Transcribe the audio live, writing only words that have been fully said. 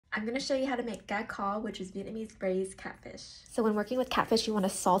I'm going to show you how to make gà kho, which is Vietnamese braised catfish. So when working with catfish, you want to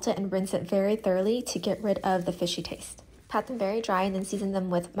salt it and rinse it very thoroughly to get rid of the fishy taste. Pat them very dry and then season them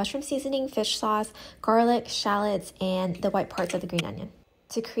with mushroom seasoning, fish sauce, garlic, shallots, and the white parts of the green onion.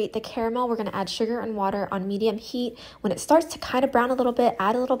 To create the caramel, we're going to add sugar and water on medium heat. When it starts to kind of brown a little bit,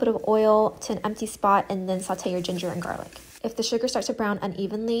 add a little bit of oil to an empty spot and then saute your ginger and garlic. If the sugar starts to brown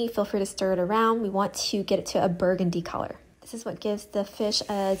unevenly, feel free to stir it around. We want to get it to a burgundy color. This is what gives the fish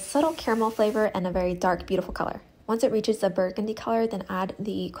a subtle caramel flavor and a very dark, beautiful color. Once it reaches the burgundy color, then add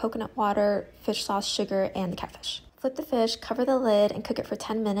the coconut water, fish sauce, sugar, and the catfish. Flip the fish, cover the lid, and cook it for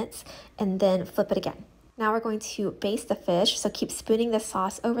 10 minutes, and then flip it again. Now we're going to baste the fish, so keep spooning the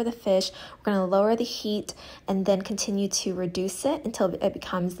sauce over the fish. We're going to lower the heat and then continue to reduce it until it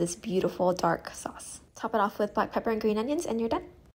becomes this beautiful dark sauce. Top it off with black pepper and green onions, and you're done.